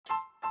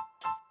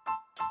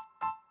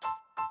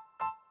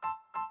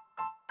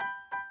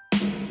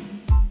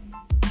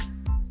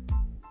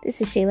This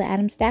is Shayla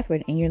Adams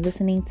Stafford, and you're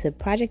listening to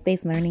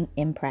Project-Based Learning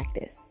in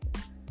Practice.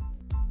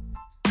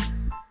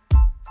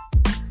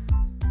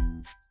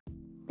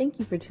 Thank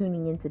you for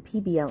tuning in to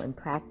PBL in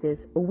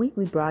Practice, a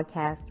weekly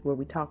broadcast where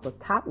we talk with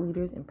top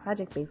leaders in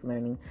project-based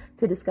learning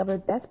to discover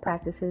best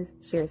practices,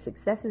 share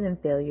successes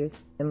and failures,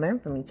 and learn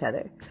from each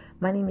other.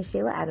 My name is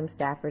Shayla Adams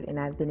Stafford, and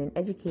I've been an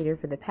educator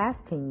for the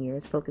past 10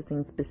 years,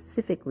 focusing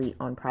specifically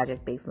on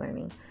project-based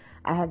learning.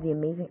 I had the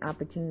amazing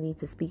opportunity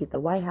to speak at the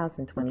White House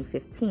in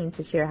 2015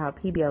 to share how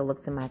PBL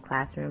looks in my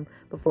classroom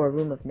before a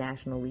room of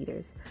national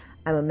leaders.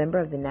 I'm a member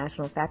of the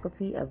National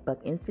Faculty of Buck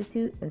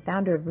Institute and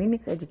founder of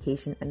Remix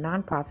Education, a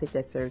nonprofit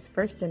that serves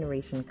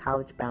first-generation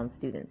college-bound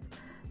students.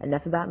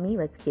 Enough about me,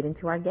 let's get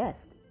into our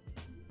guest.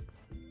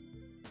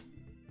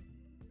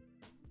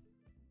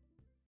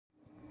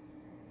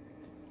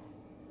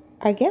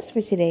 Our guest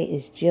for today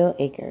is Jill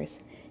Akers.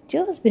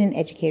 Jill has been an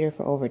educator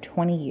for over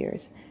 20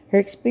 years. Her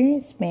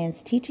experience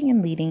spans teaching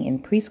and leading in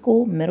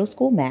preschool, middle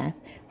school math,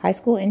 high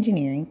school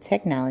engineering,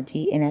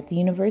 technology, and at the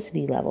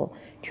university level,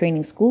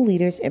 training school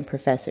leaders and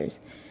professors.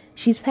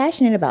 She's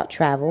passionate about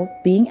travel,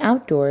 being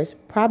outdoors,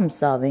 problem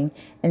solving,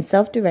 and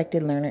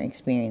self-directed learner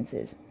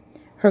experiences.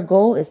 Her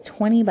goal is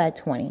 20 by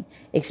 20,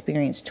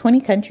 experience 20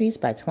 countries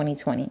by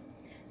 2020.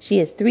 She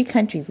has 3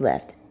 countries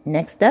left.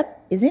 Next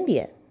up is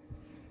India.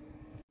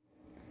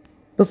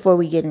 Before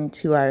we get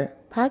into our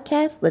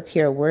podcast, let's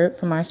hear a word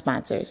from our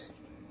sponsors.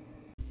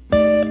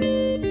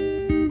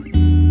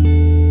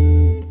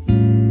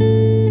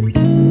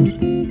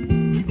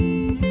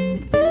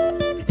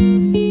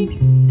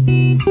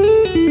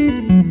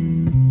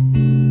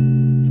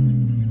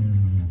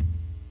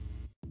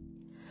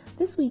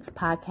 This week's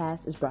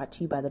podcast is brought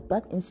to you by the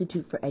Buck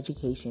Institute for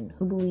Education,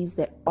 who believes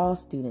that all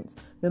students,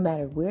 no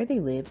matter where they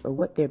live or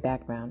what their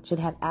background, should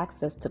have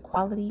access to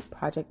quality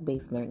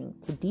project-based learning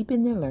to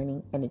deepen their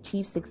learning and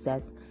achieve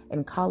success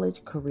in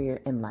college,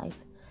 career, and life.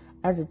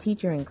 As a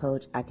teacher and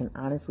coach, I can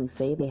honestly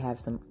say they have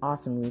some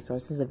awesome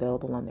resources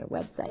available on their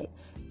website.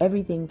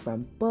 Everything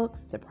from books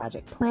to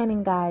project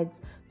planning guides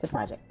to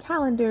project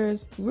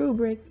calendars,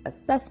 rubrics,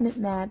 assessment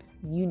maps,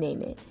 you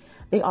name it.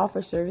 They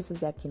offer services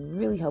that can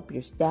really help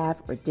your staff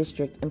or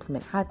district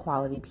implement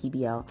high-quality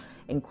PBL,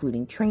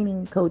 including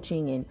training,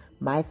 coaching, and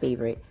my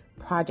favorite,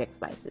 project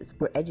slices,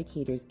 where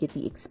educators get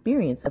the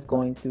experience of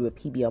going through a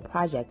PBL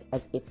project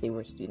as if they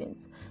were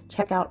students.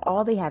 Check out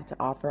all they have to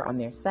offer on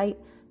their site,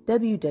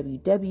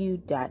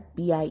 www.bie.org.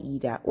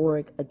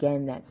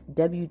 Again, that's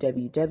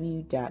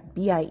www.bie.org.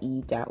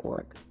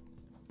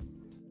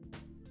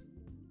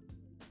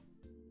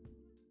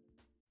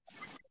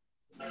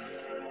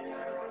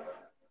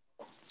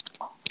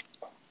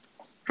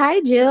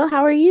 Hi, Jill.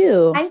 How are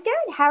you? I'm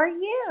good. How are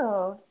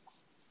you?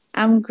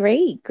 I'm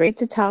great. Great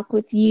to talk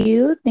with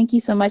you. Thank you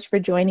so much for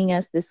joining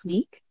us this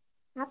week.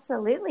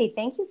 Absolutely.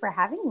 Thank you for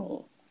having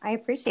me. I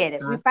appreciate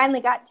it. We finally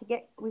got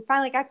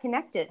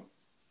connected.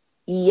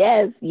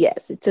 Yes.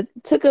 It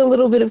took a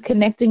little bit of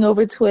connecting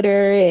over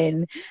Twitter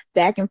and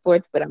back and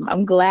forth, but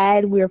I'm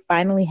glad we're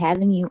finally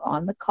having you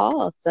on the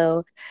call.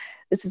 So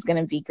this is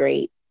going to be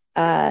great.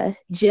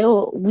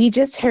 Jill, we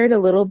just heard a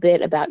little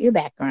bit about your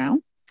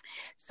background.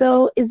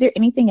 So is there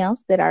anything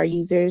else that our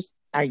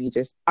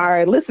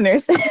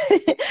listeners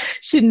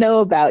should know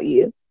about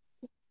you?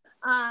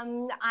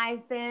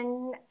 I've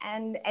been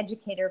an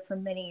educator for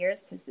many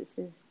years because this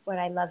is what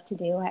I love to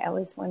do. I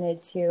always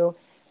wanted to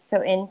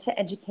go into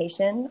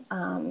education.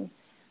 I'm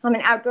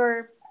an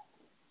outdoor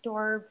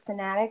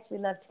fanatic. We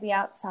love to be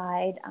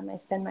outside. I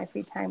spend my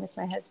free time with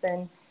my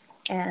husband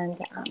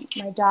and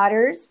my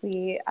daughters.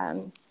 We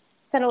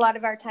spend a lot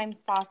of our time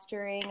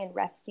fostering and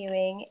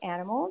rescuing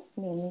animals,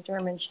 mainly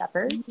German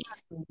Shepherds.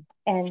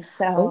 And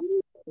so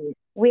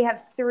we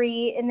have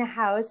 3 in the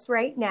house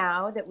right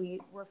now that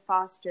we were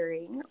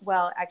fostering.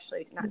 Well,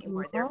 actually, not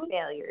anymore. They're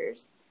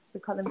failures.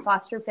 We call them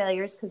foster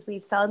failures because we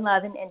fell in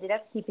love and ended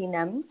up keeping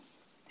them.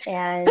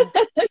 And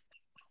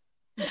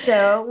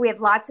so we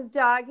have lots of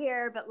dog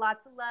hair, but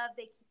lots of love.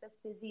 They keep us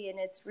busy. And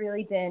it's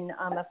really been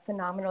a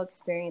phenomenal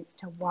experience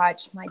to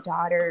watch my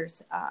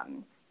daughters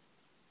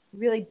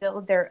really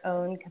build their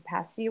own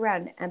capacity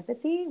around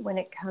empathy when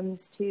it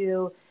comes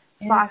to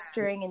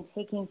fostering and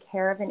taking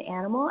care of an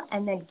animal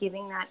and then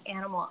giving that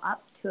animal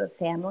up to a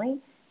family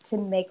to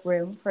make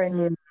room for a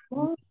new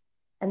animal.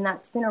 And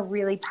that's been a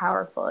really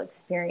powerful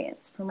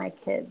experience for my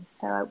kids.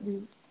 So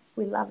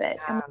we love it.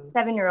 And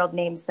my 7-year-old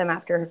names them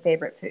after her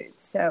favorite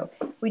foods. So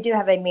we do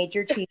have a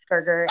major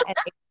cheeseburger and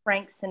a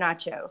Frank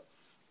Sinatra.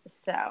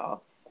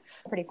 So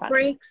it's pretty fun.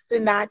 Frank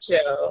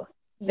Sinatra.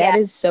 That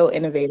is so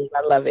innovative. I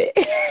love it.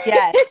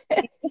 Yeah.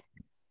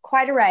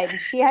 Quite a ride. And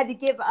she had to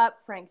give up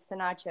Frank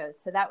Sinatra.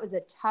 So that was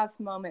a tough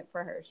moment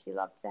for her. She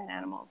loved that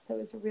animal. So it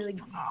was a really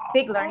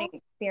big learning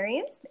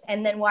experience.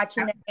 And then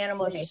watching that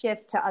animal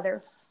shift to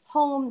other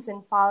homes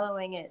and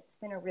following it, it's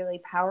been a really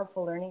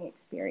powerful learning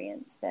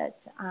experience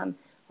that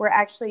we're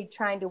actually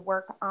trying to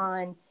work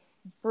on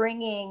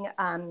bringing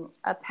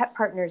a Pet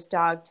Partners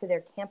dog to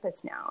their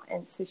campus now.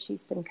 And so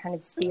she's been kind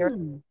of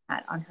spearheading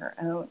that on her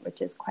own,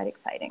 which is quite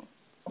exciting.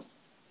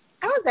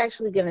 I was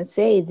actually going to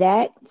say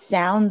that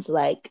sounds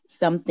like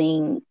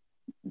something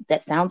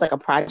that sounds like a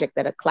project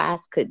that a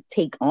class could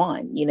take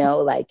on,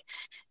 like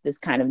this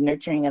kind of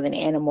nurturing of an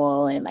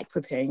animal and like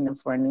preparing them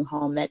for a new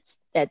home.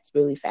 That's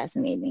really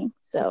fascinating.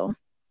 So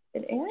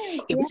It is,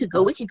 yeah, yeah.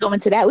 we could go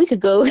into that. We could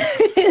go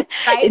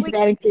Right? into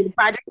that and create a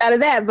project out of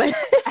that. But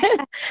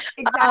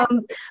Exactly.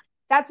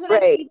 That's what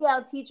us right.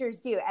 female teachers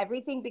do.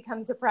 Everything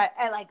becomes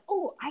like,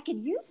 oh, I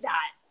could use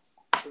that.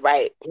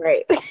 Right.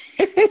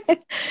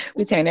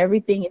 We turn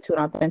everything into an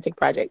authentic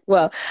project.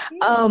 Well,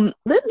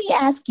 let me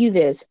ask you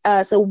this.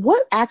 So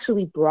what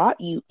actually brought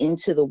you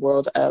into the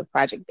world of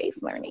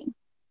project-based learning?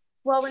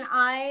 Well, when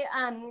I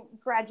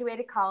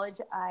graduated college,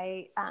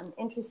 I,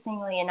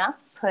 interestingly enough,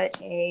 put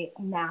a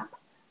map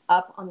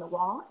up on the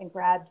wall and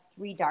grabbed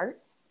 3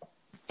 darts.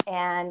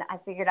 And I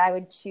figured I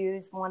would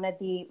choose one of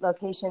the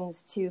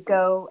locations to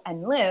go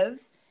and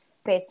live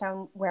based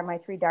on where my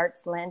 3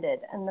 darts landed.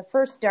 And the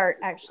first dart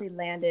actually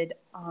landed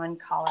on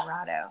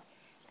Colorado.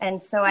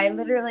 And so I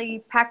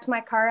literally packed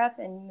my car up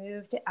and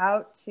moved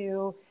out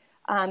to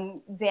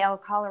Vail,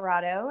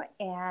 Colorado,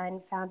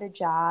 and found a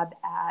job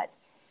at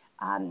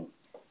an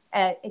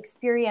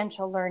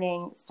experiential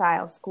learning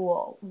style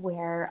school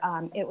where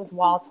it was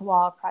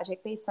wall-to-wall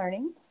project-based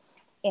learning.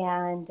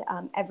 And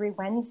every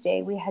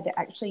Wednesday, we had to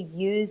actually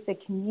use the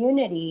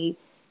community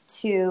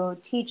to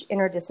teach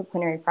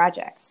interdisciplinary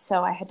projects.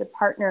 So I had to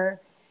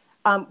partner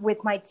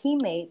with my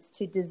teammates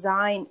to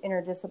design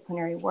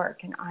interdisciplinary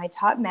work. And I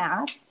taught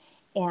math,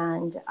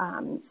 and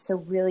so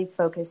really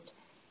focused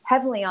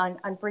heavily on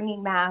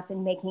bringing math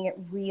and making it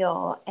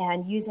real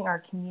and using our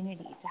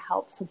community to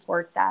help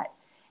support that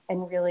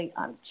and really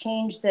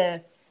change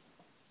the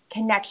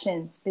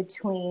connections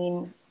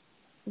between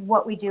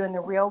what we do in the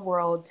real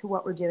world to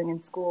what we're doing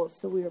in schools.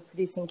 So we were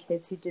producing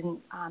kids who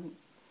didn't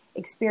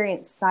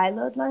experience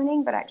siloed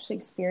learning, but actually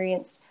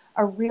experienced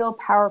a real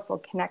powerful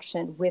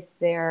connection with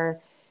their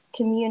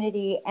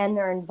community and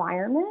their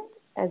environment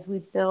as we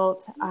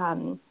built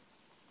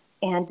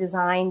and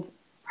designed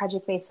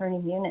project-based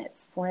learning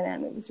units for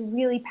them. It was a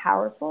really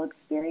powerful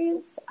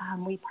experience.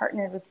 We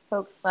partnered with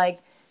folks like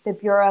the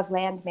Bureau of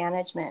Land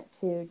Management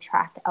to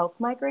track elk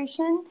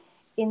migration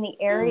in the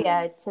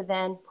area to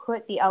then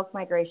put the elk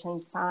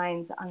migration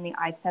signs on the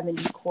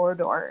I-70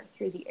 corridor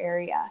through the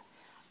area.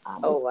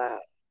 Oh, wow.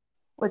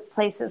 With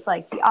places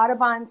like the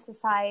Audubon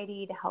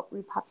Society to help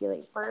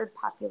repopulate bird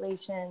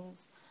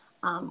populations.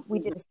 We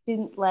did a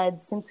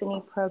student-led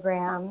symphony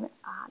program.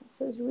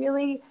 So it was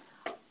really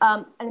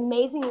an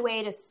amazing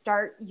way to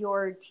start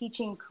your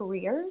teaching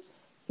career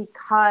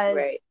because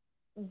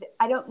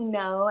I don't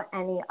know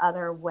any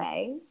other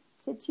way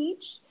to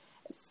teach.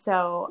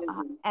 So,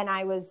 and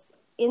I was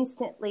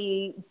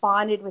instantly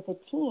bonded with a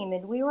team,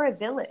 and we were a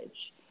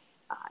village.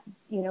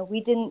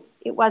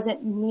 It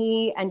wasn't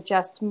me and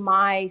just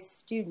my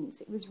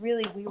students. It was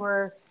really, we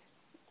were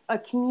a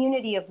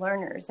community of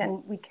learners,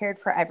 and we cared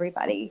for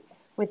everybody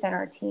within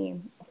our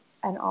team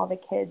and all the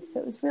kids. So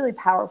it was really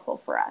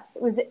powerful for us.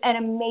 It was an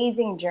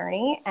amazing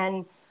journey,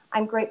 and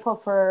I'm grateful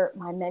for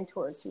my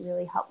mentors who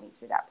really helped me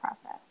through that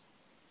process.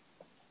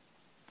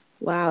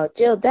 Wow,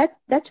 Jill,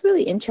 that's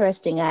really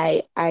interesting.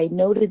 I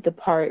noted the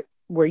part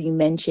where you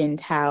mentioned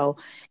how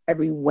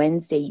every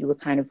Wednesday you were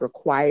kind of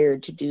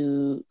required to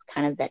do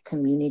kind of that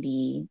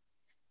community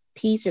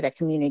piece or that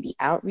community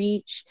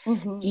outreach.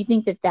 Mm-hmm. Do you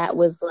think that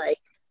was like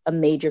a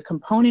major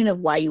component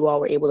of why you all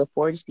were able to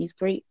forge these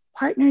great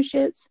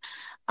partnerships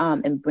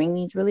and bring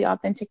these really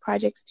authentic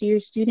projects to your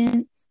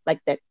students, like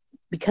that,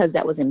 because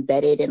that was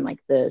embedded in like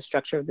the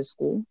structure of the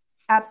school?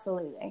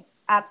 Absolutely.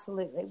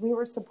 We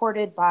were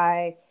supported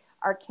by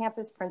our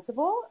campus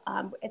principal.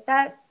 At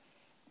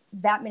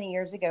that many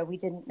years ago, we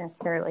didn't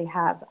necessarily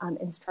have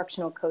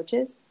instructional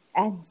coaches.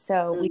 And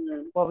so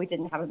we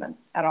didn't have them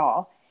at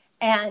all.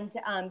 And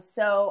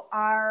so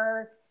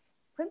our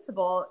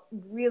principal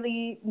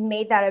really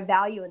made that a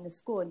value in the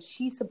school, and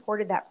she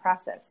supported that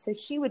process. So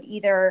she would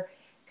either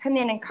come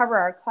in and cover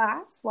our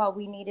class while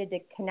we needed to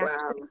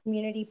connect with a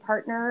community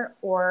partner,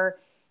 or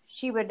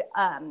she would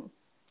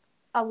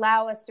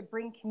allow us to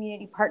bring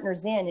community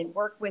partners in and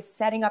work with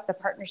setting up the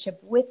partnership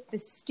with the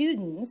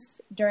students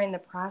during the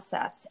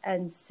process.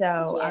 And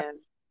so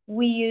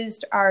we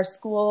used our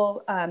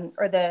school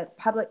or the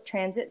public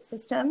transit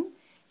system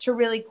to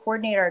really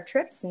coordinate our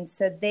trips. And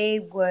so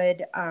they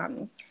would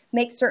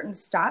make certain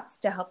stops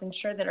to help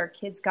ensure that our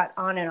kids got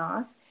on and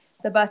off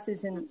the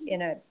buses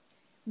in a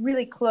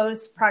really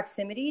close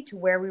proximity to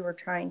where we were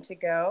trying to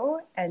go.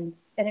 And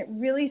it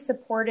really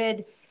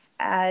supported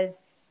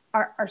as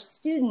our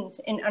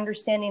students in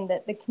understanding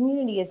that the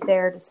community is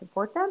there to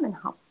support them and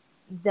help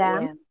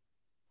them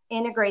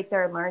integrate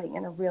their learning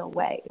in a real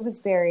way. It was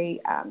very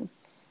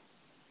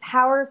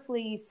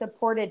powerfully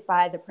supported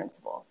by the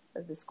principal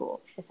of the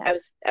school. I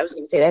was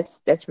going to say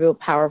that's real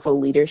powerful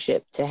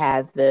leadership to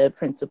have the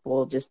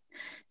principal just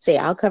say,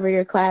 I'll cover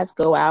your class,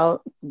 go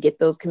out, get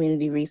those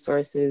community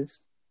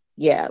resources.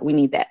 Yeah, we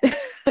need that.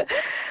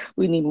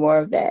 We need more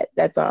of that.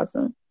 That's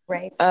awesome.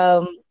 Right.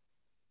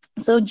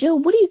 So Jill,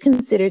 what do you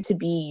consider to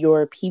be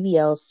your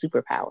PBL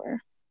superpower?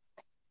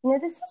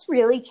 This was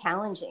really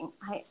challenging.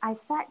 I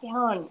sat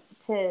down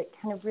to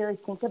kind of really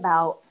think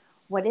about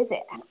what is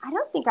it? And I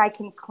don't think I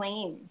can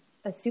claim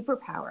a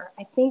superpower.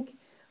 I think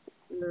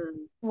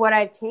what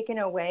I've taken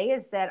away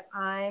is that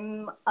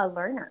I'm a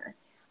learner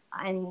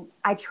and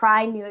I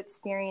try new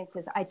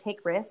experiences. I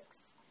take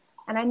risks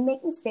and I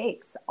make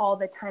mistakes all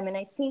the time. And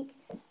I think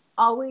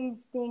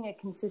always being a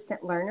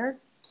consistent learner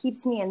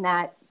keeps me in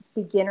that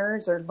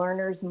beginner's or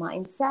learner's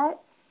mindset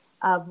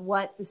of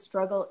what the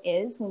struggle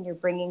is when you're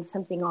bringing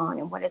something on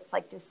and what it's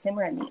like to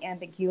simmer in the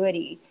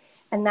ambiguity.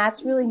 And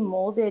that's really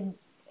molded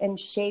and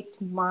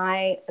shaped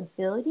my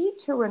ability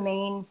to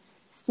remain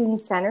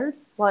student-centered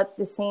while at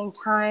the same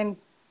time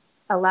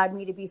allowed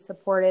me to be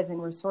supportive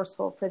and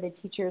resourceful for the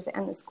teachers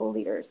and the school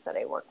leaders that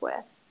I work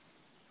with.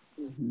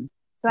 Mm-hmm.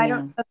 So I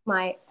don't know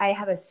if I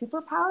have a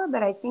superpower,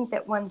 but I think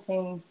that one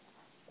thing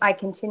I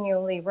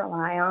continually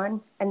rely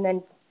on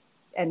and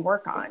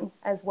work on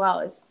as well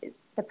is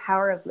the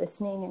power of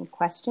listening and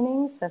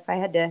questioning. So if I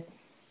had to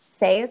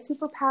say a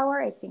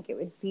superpower, I think it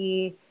would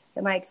be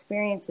that my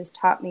experience has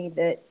taught me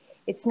that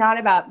it's not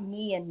about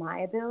me and my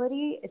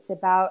ability. It's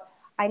about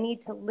I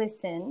need to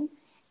listen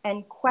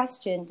and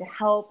question to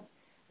help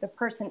the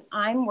person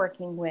I'm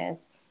working with,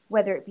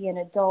 whether it be an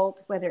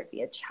adult, whether it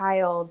be a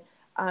child,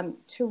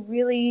 to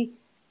really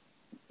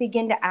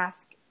begin to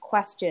ask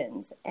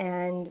questions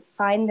and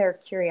find their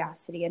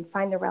curiosity and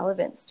find the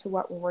relevance to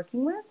what we're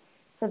working with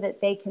so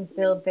that they can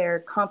build their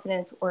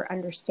confidence or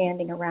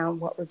understanding around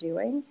what we're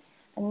doing.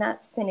 And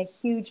that's been a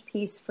huge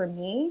piece for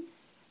me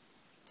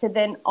to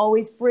then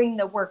always bring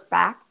the work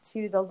back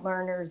to the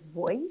learner's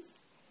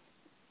voice.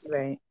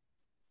 Right.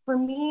 For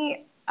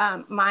me,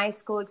 my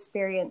school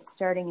experience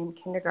starting in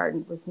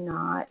kindergarten was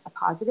not a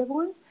positive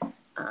one.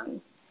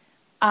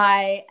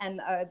 I am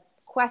a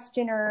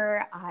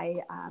questioner.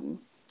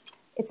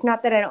 It's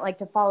not that I don't like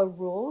to follow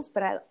rules,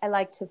 but I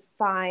like to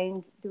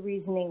find the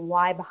reasoning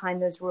why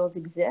behind those rules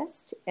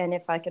exist. And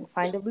if I can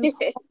find a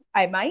loophole,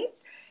 I might.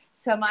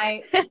 So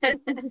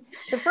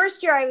the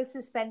first year I was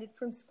suspended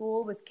from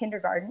school was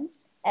kindergarten.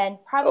 And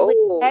probably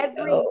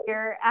every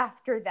year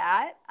after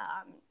that,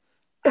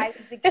 I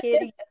was the kid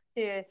who used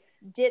to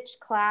ditch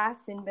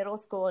class in middle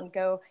school and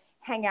go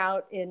hang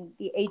out in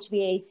the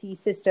HVAC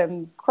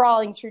system,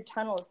 crawling through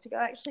tunnels to go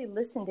actually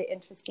listen to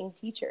interesting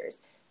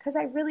teachers because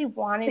I really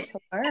wanted to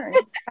learn.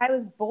 I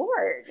was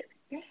bored.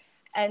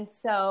 And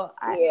so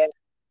I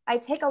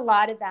take a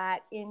lot of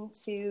that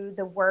into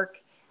the work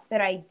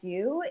that I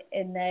do,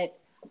 and that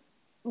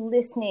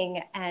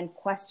listening and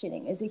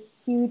questioning is a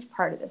huge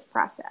part of this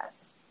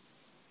process.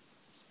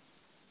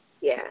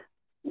 Yeah.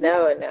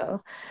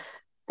 No.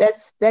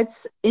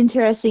 That's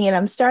interesting. And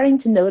I'm starting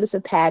to notice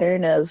a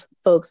pattern of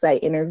folks I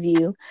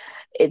interview.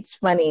 It's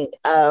funny.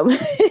 All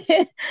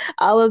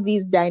of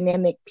these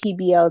dynamic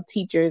PBL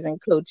teachers and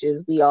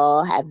coaches, we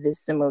all have this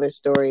similar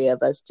story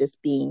of us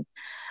just being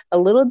a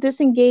little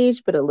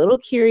disengaged, but a little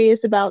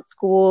curious about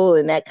school.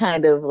 And that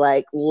kind of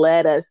like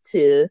led us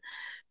to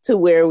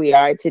where we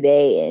are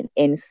today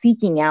and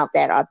seeking out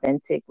that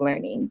authentic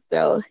learning.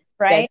 So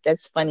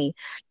that's funny.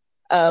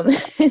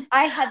 I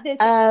had this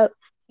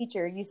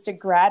teacher used to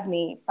grab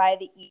me by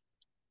the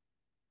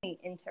ear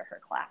into her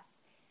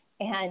class,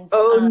 and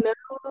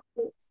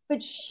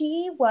but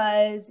she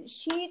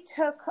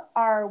took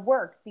our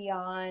work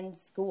beyond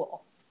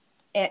school,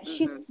 and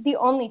she's the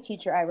only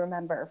teacher I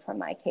remember from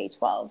my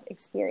K-12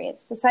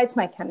 experience besides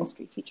my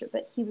chemistry teacher,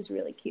 but he was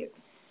really cute.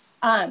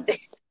 But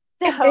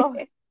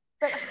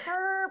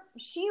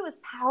she was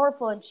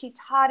powerful, and she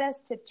taught us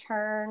to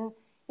turn,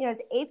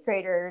 as eighth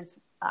graders,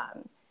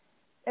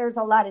 there's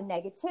a lot of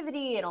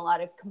negativity and a lot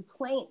of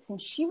complaints.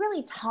 And she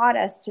really taught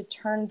us to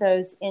turn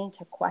those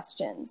into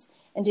questions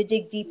and to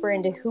dig deeper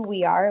into who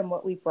we are and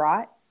what we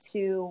brought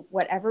to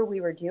whatever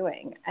we were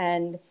doing.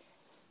 And,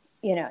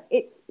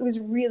 it was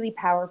really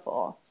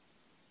powerful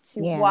to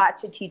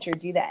watch a teacher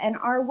do that. And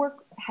our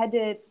work had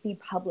to be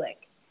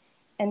public.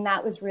 And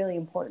that was really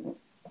important.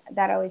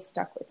 That always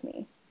stuck with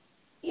me.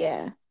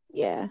 Yeah.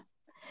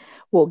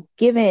 Well,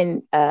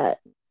 given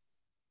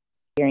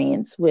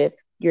experience with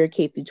your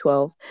K through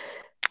 12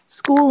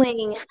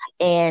 schooling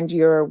and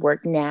your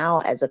work now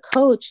as a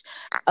coach,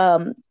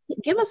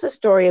 give us a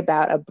story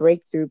about a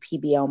breakthrough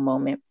PBL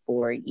moment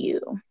for you.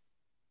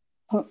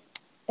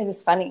 It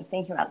was funny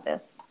thinking about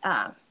this.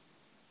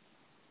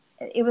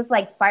 It was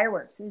like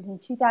fireworks. It was in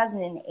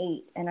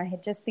 2008, and I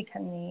had just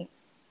become the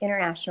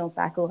International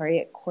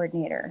Baccalaureate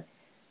Coordinator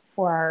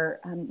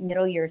for our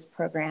middle years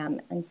program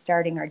and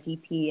starting our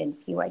DP and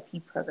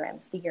PYP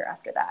programs the year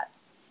after that.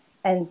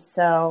 And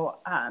so,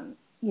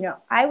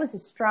 I was a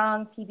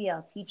strong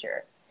PBL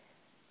teacher,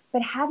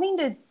 but having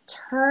to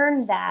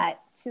turn that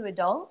to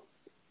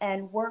adults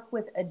and work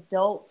with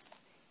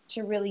adults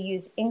to really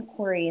use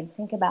inquiry and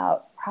think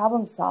about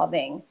problem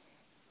solving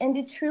and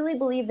to truly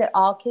believe that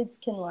all kids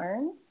can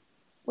learn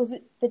was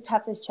the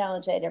toughest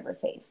challenge I'd ever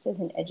faced as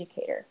an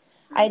educator.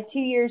 I had 2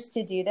 years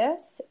to do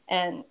this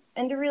and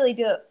to really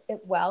do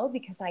it well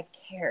because I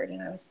cared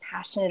and I was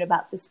passionate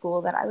about the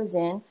school that I was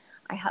in.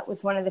 I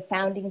was one of the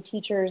founding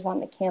teachers on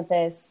the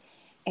campus,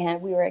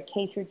 and we were a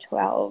K through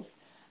 12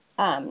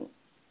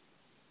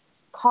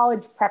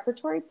 college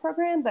preparatory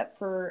program, but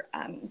for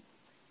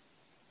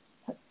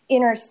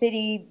inner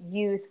city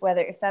youth,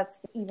 whether if that's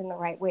even the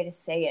right way to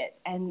say it,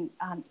 and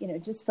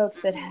just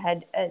folks that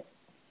had a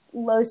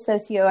low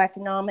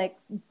socioeconomic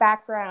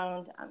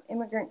background,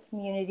 immigrant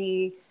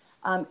community.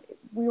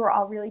 We were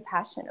all really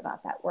passionate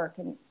about that work,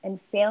 and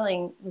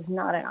failing was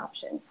not an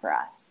option for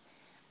us.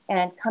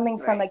 And coming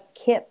from a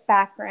KIPP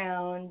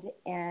background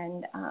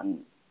and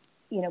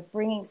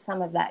bringing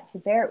some of that to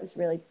bear, it was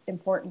really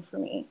important for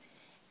me.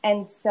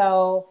 And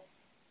so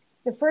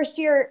the first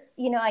year,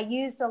 I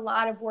used a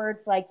lot of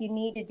words like, you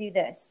need to do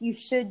this, you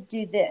should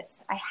do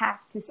this, I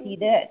have to see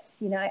this.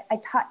 I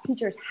taught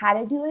teachers how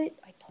to do it.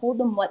 I told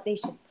them what they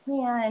should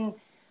plan,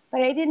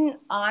 but I didn't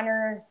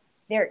honor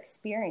their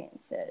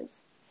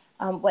experiences,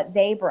 what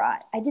they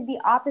brought. I did the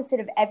opposite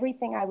of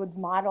everything I would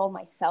model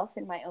myself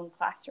in my own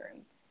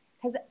classroom,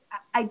 because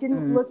I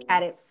didn't look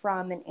at it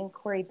from an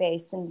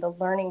inquiry-based and the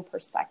learning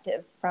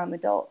perspective from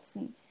adults.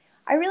 And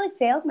I really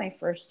failed my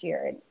first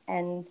year,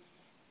 and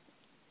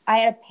I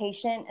had a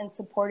patient and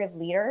supportive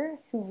leader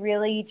who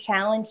really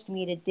challenged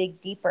me to dig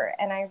deeper.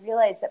 And I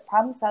realized that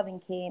problem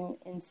solving came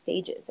in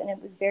stages, and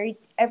it was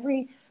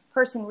every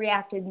person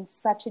reacted in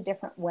such a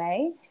different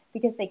way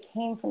because they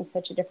came from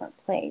such a different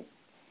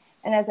place.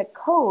 And as a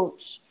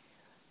coach,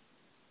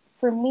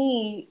 for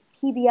me,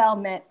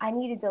 PBL meant I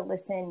needed to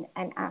listen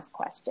and ask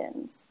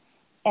questions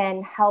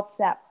and help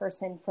that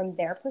person from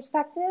their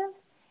perspective.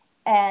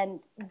 And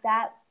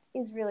that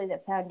is really the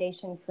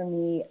foundation for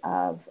me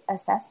of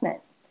assessment.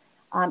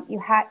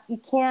 You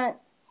can't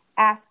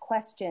ask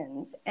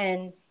questions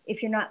and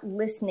if you're not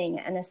listening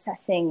and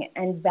assessing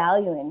and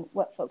valuing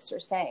what folks are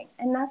saying.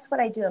 And that's what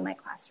I do in my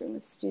classroom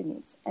with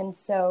students. And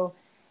so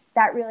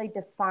that really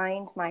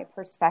defined my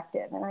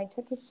perspective. And I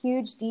took a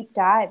huge deep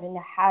dive into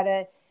how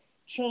to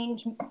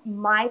change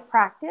my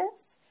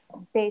practice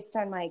based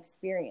on my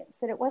experience,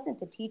 that it wasn't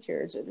the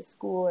teachers or the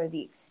school or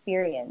the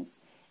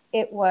experience.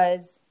 It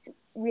was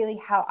really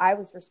how I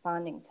was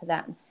responding to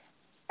them.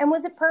 And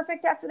was it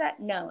perfect after that?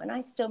 No. And I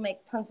still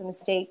make tons of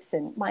mistakes,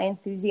 and my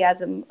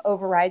enthusiasm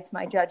overrides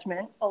my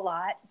judgment a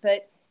lot,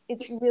 but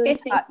it's really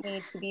taught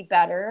me to be a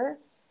better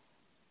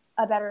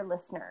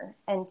listener,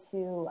 and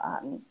to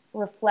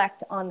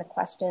reflect on the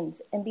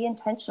questions and be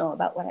intentional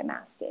about what I'm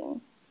asking.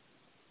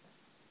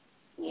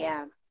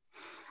 Yeah.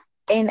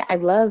 And I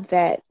love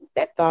that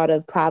thought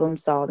of problem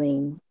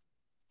solving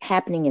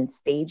happening in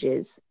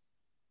stages.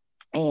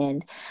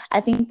 And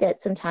I think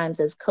that sometimes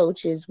as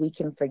coaches, we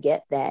can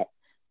forget that,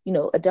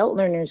 adult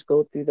learners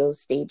go through those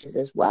stages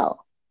as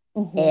well.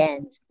 Mm-hmm.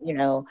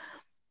 And,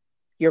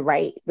 you're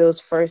right. Those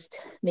first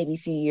maybe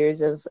few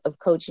years of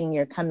coaching,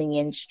 you're coming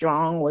in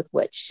strong with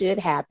what should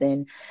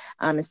happen,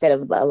 instead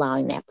of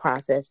allowing that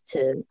process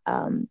to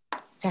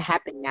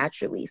happen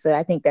naturally. So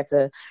I think that's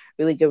a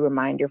really good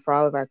reminder for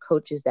all of our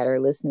coaches that are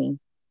listening.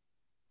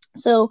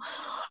 So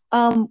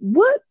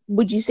what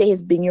would you say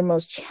has been your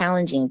most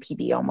challenging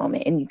PBL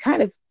moment? And you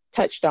kind of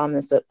touched on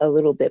this a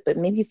little bit, but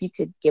maybe if you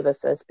could give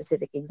us a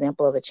specific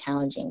example of a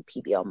challenging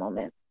PBL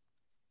moment.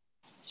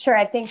 Sure.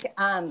 I think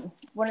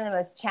one of the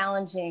most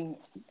challenging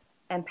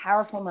and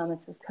powerful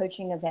moments was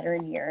coaching a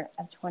veteran year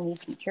of 20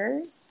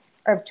 teachers,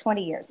 or of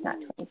 20 years, not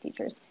 20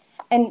 teachers.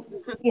 And,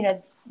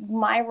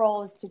 my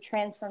role is to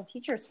transform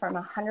teachers from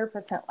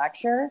 100%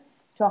 lecture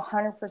to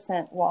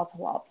 100%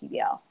 wall-to-wall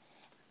PBL.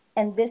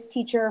 And this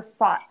teacher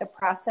fought the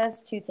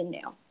process tooth and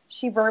nail.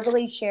 She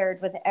verbally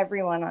shared with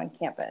everyone on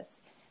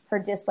campus her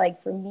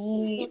dislike for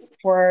me,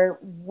 for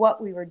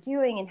what we were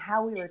doing and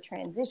how we were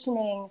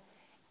transitioning,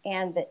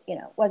 and that, it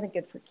wasn't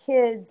good for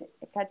kids.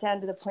 It got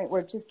down to the point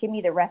where just give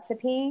me the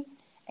recipe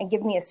and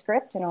give me a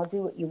script and I'll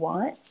do what you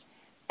want.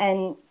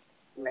 And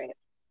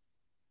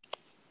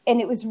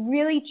it was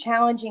really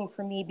challenging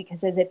for me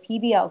because as a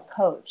PBL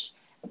coach,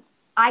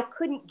 I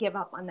couldn't give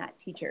up on that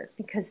teacher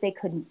because they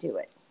couldn't do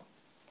it.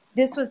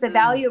 This was the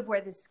value of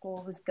where the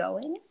school was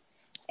going.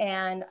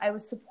 And I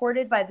was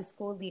supported by the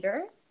school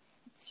leader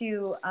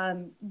to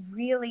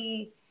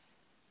really,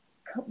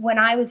 when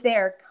I was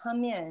there,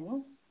 come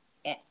in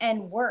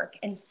and work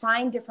and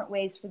find different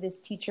ways for this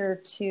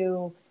teacher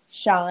to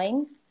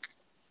shine,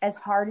 as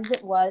hard as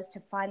it was to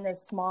find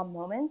those small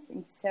moments.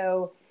 And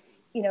so,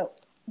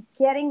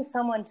 getting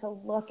someone to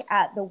look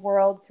at the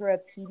world through a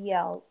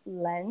PBL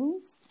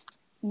lens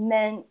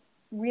meant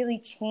really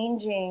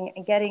changing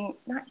and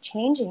not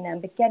changing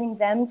them, but getting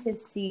them to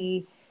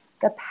see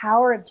the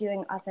power of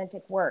doing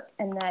authentic work,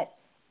 and that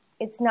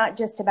it's not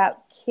just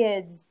about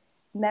kids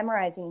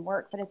memorizing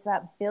work, but it's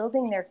about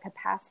building their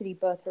capacity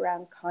both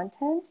around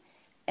content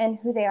and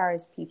who they are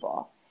as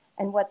people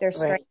and what their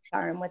strengths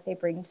are and what they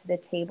bring to the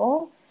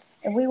table.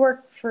 And we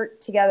worked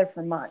together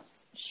for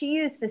months. She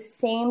used the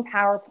same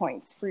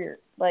PowerPoints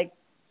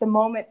the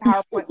moment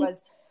PowerPoint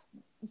was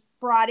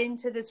brought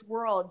into this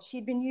world.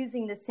 She'd been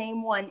using the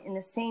same one in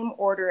the same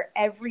order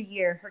every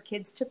year. Her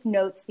kids took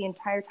notes the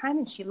entire time,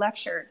 and she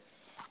lectured.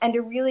 And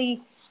to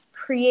really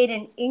create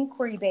an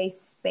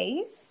inquiry-based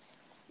space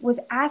was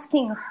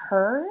asking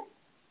her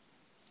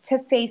to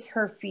face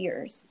her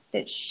fears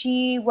that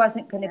she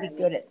wasn't going to be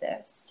good at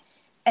this.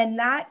 And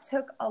that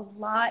took a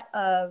lot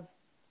of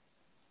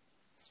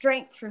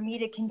strength for me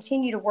to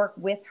continue to work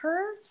with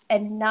her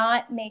and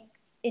not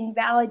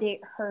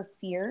invalidate her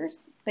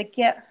fears, but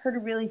get her to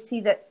really see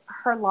that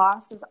her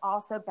loss is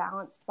also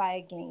balanced by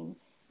a gain.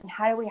 And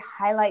how do we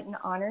highlight and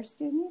honor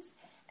students?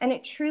 And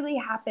it truly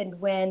happened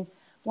when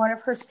one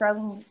of her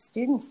struggling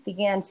students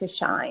began to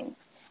shine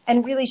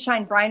and really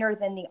shine brighter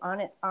than the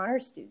honor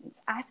students,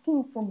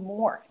 asking for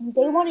more.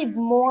 They wanted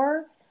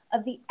more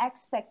of the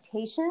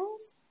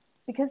expectations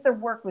because their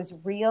work was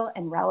real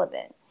and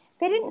relevant.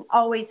 They didn't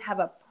always have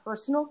a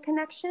personal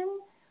connection,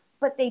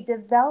 but they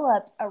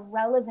developed a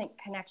relevant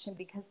connection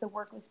because the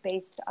work was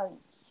based on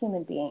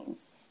human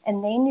beings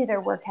and they knew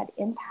their work had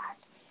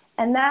impact.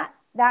 And that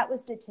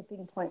was the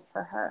tipping point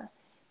for her.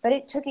 But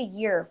it took a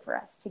year for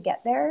us to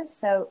get there.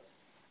 So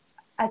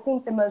I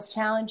think the most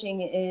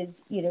challenging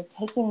is,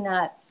 taking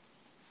that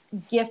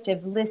gift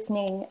of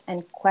listening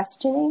and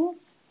questioning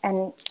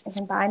and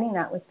combining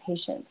that with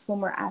patience when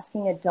we're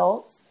asking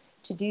adults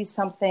to do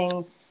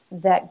something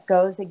that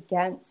goes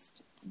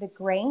against the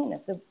grain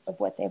of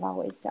what they've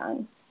always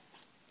done.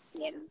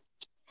 Yeah.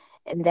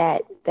 And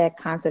that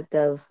concept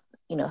of,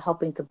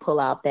 helping to pull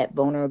out that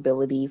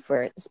vulnerability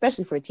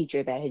especially for a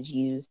teacher that has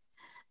used,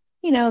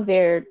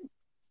 their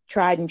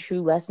tried and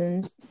true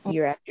lessons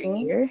year after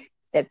year.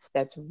 That's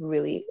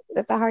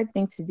a hard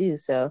thing to do.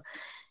 So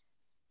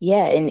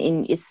yeah. And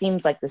it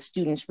seems like the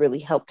students really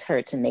helped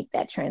her to make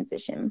that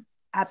transition.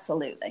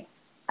 Absolutely.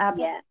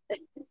 Yeah.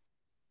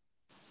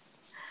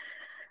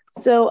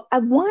 So I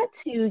want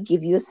to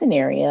give you a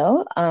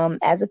scenario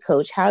as a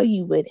coach, how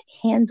you would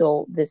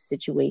handle this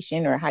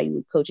situation or how you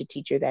would coach a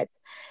teacher that's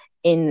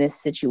in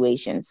this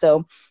situation.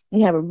 So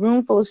you have a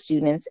room full of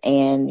students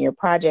and your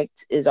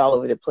project is all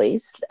over the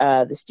place.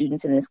 The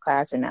students in this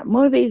class are not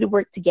motivated to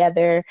work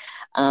together.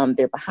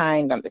 They're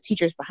behind on the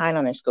teacher's behind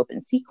on their scope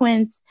and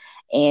sequence,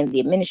 and the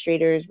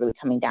administrator is really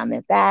coming down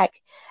their back.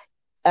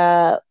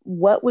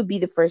 What would be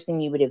the first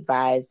thing you would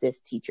advise this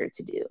teacher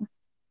to do?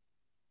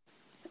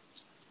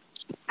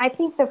 I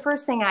think the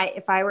first thing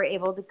if I were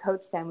able to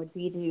coach them would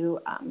be to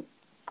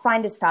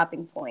find a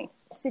stopping point,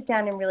 sit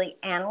down and really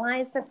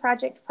analyze the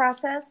project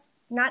process,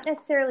 not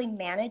necessarily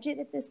manage it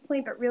at this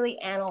point, but really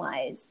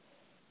analyze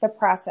the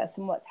process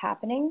and what's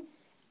happening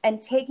and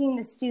taking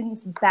the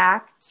students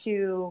back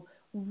to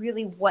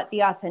really what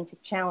the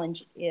authentic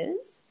challenge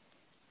is.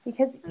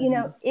 Because,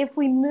 if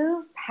we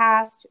move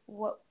past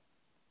what,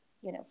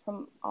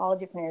 from all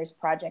different areas,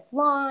 project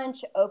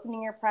launch,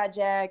 opening your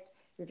project,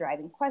 your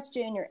driving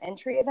question, your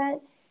entry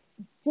event,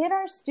 did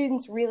our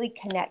students really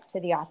connect to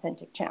the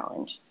authentic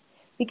challenge?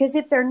 Because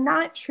if they're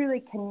not truly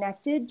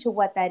connected to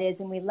what that is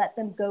and we let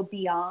them go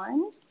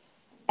beyond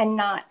and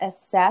not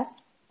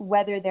assess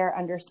whether their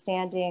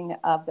understanding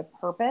of the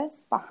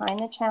purpose behind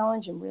the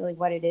challenge and really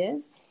what it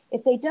is,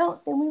 if they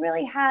don't, then we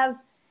really have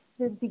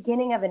the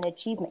beginning of an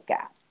achievement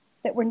gap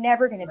that we're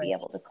never going to be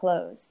able to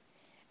close.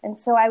 And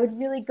so I would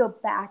really go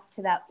back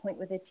to that point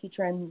with a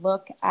teacher and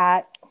look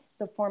at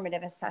the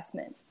formative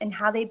assessments and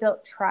how they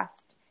built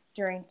trust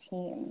during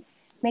teams,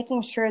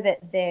 making sure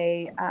that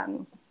they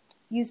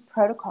use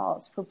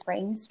protocols for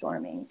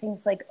brainstorming,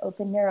 things like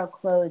open, narrow,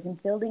 close,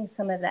 and building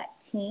some of that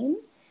team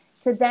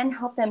to then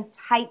help them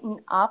tighten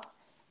up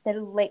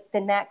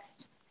the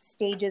next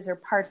stages or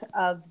parts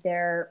of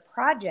their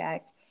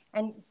project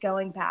and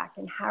going back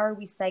and how are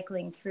we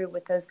cycling through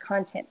with those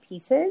content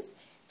pieces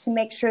to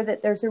make sure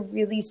that there's a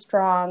really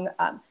strong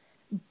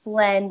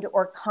blend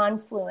or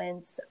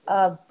confluence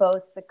of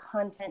both the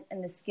content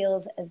and the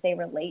skills as they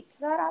relate to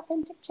that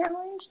authentic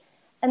challenge,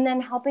 and then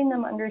helping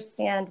them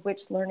understand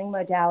which learning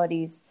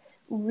modalities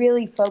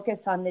really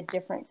focus on the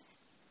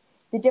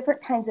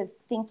different kinds of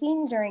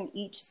thinking during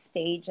each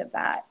stage of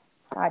that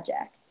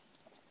project.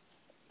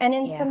 And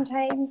then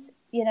sometimes,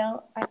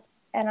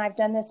 I've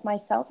done this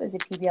myself as a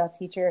PBL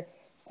teacher,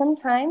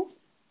 sometimes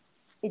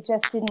it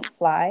just didn't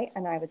fly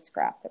and I would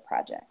scrap the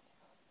project.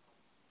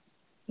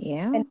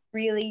 Yeah. And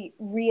really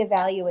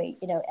reevaluate,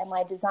 am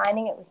I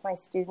designing it with my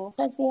students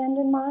as the end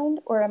in mind,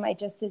 or am I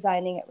just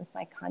designing it with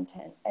my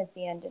content as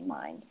the end in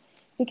mind?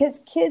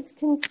 Because kids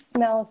can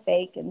smell a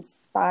fake and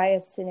spy a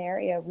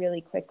scenario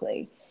really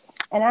quickly.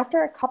 And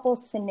after a couple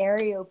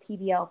scenario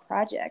PBL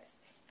projects,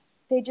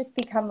 they just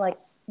become like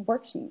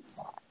worksheets.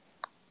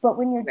 But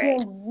when you're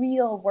doing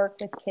real work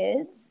with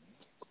kids,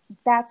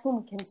 that's when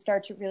we can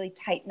start to really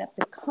tighten up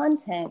the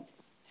content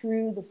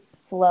through the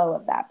flow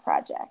of that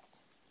project.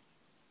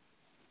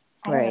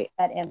 I don't know if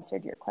that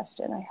answered your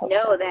question. I hope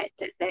so.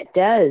 that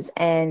does.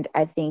 And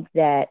I think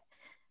that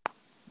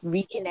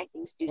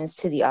reconnecting students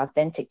to the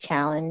authentic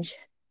challenge,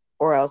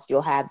 or else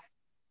you'll have,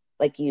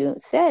 like you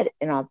said,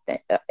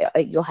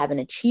 you'll have an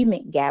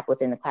achievement gap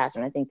within the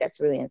classroom. I think that's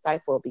really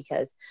insightful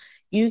because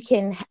you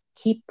can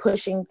keep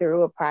pushing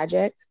through a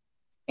project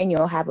and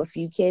you'll have a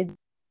few kids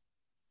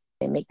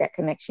and make that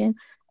connection.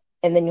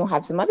 And then you'll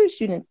have some other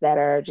students that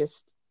are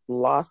just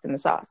lost in the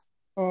sauce.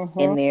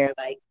 And they're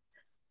like,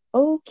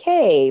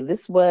 okay,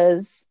 this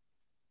was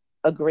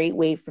a great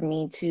way for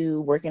me to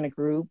work in a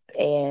group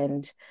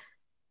and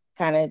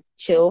kind of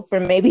chill for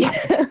maybe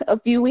a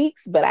few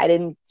weeks, but I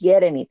didn't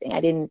get anything.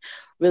 I didn't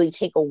really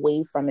take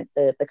away from it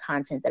the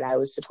content that I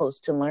was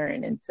supposed to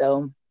learn. And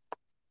so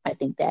I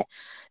think that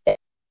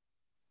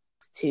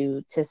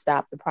to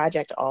stop the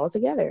project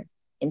altogether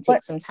and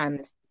take some time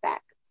to step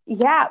back.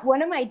 Yeah,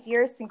 one of my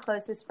dearest and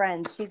closest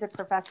friends, she's a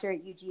professor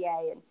at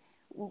UGA,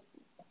 and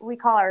we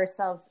call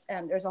ourselves,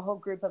 there's a whole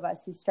group of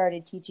us who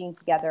started teaching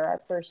together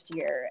our first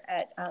year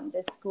at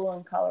this school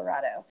in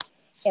Colorado.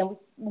 And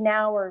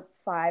now we're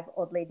 5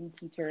 old lady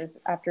teachers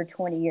after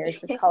 20 years.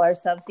 We call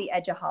ourselves the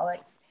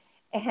Edgeaholics.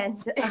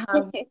 And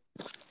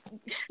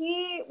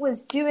she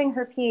was doing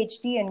her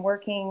PhD and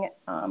working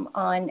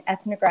on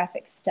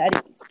ethnographic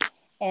studies.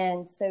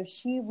 And so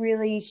she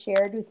really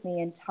shared with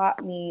me and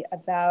taught me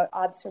about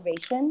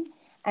observation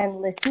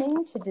and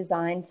listening to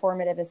design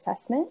formative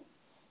assessment.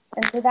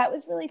 And so that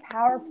was really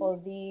powerful,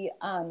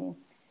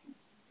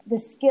 the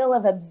skill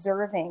of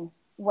observing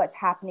what's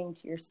happening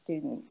to your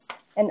students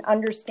and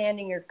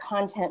understanding your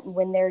content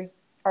when they're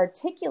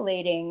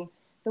articulating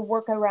the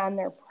work around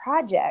their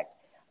project.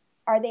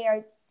 Are they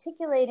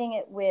articulating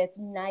it with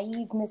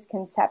naive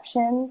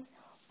misconceptions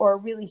or a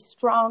really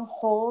strong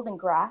hold and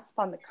grasp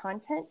on the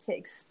content to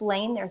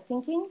explain their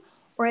thinking?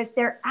 Or if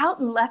they're out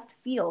in left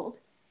field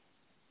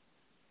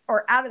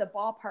or out of the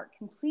ballpark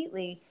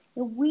completely,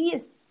 we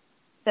as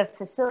the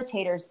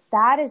facilitators,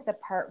 that is the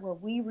part where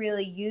we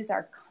really use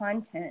our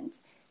content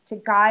to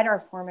guide our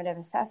formative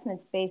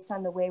assessments based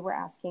on the way we're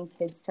asking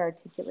kids to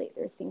articulate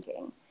their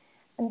thinking.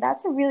 And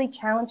that's a really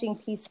challenging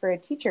piece for a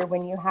teacher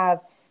when you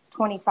have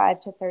 25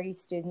 to 30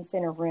 students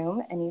in a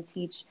room and you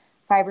teach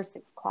 5 or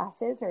 6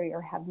 classes, or you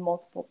have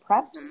multiple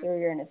preps, or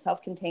you're in a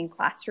self-contained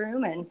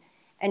classroom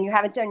and you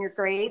haven't done your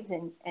grades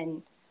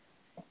and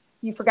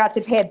you forgot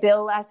to pay a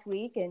bill last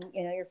week and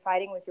you're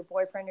fighting with your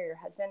boyfriend or your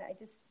husband.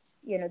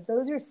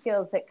 Those are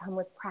skills that come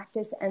with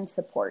practice and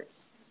support.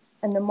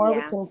 And the more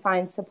we can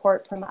find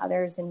support from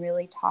others and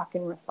really talk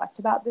and reflect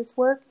about this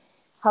work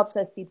helps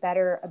us be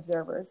better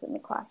observers in the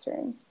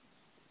classroom.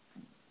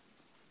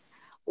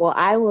 Well,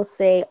 I will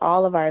say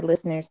all of our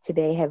listeners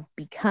today have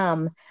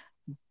become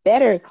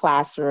better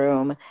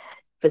classroom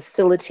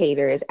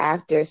facilitators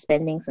after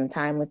spending some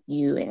time with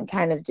you and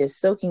kind of just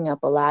soaking up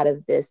a lot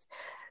of this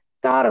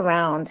thought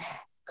around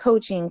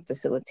coaching,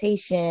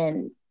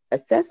 facilitation,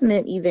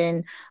 assessment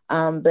even,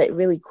 but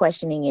really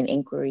questioning and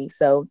inquiry.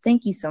 So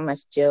thank you so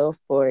much, Jill,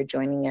 for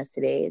joining us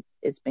today.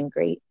 It's been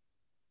great.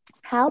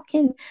 How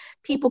can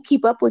people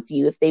keep up with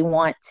you if they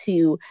want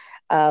to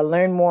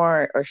learn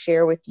more or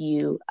share with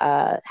you?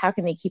 How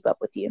can they keep up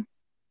with you?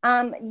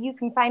 You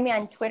can find me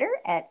on Twitter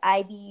at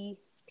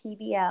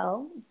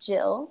IBPBL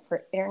Jill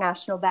for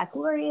International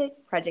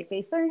Baccalaureate,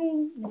 Project-Based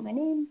Learning, my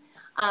name.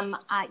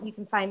 You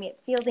can find me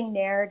at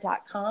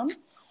fieldingnair.com,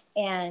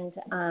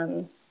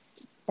 and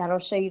that'll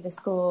show you the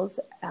schools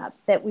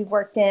that we've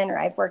worked in or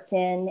I've worked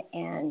in.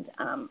 And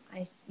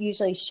I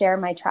usually share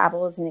my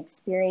travels and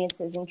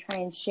experiences and try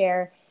and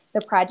share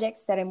the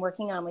projects that I'm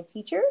working on with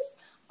teachers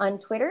on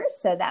Twitter.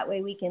 So that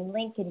way we can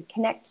link and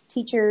connect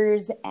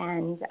teachers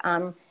and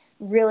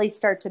really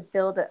start to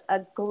build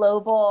a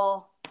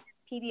global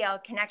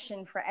PBL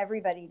connection for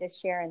everybody to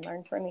share and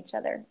learn from each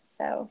other.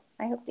 So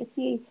I hope to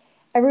see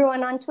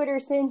everyone on Twitter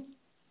soon.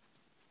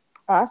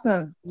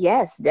 Awesome.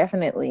 Yes,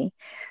 definitely.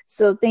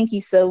 So thank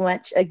you so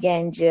much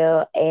again,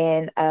 Jill.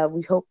 And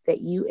we hope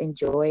that you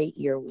enjoy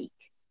your week.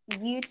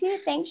 You too.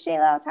 Thanks,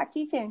 Shayla. I'll talk to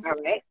you soon. All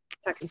right.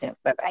 Talk to you soon.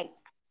 Bye-bye. Bye.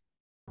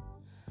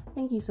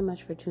 Thank you so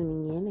much for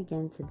tuning in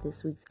again to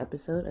this week's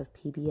episode of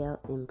PBL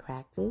in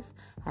Practice.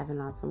 Have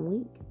an awesome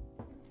week.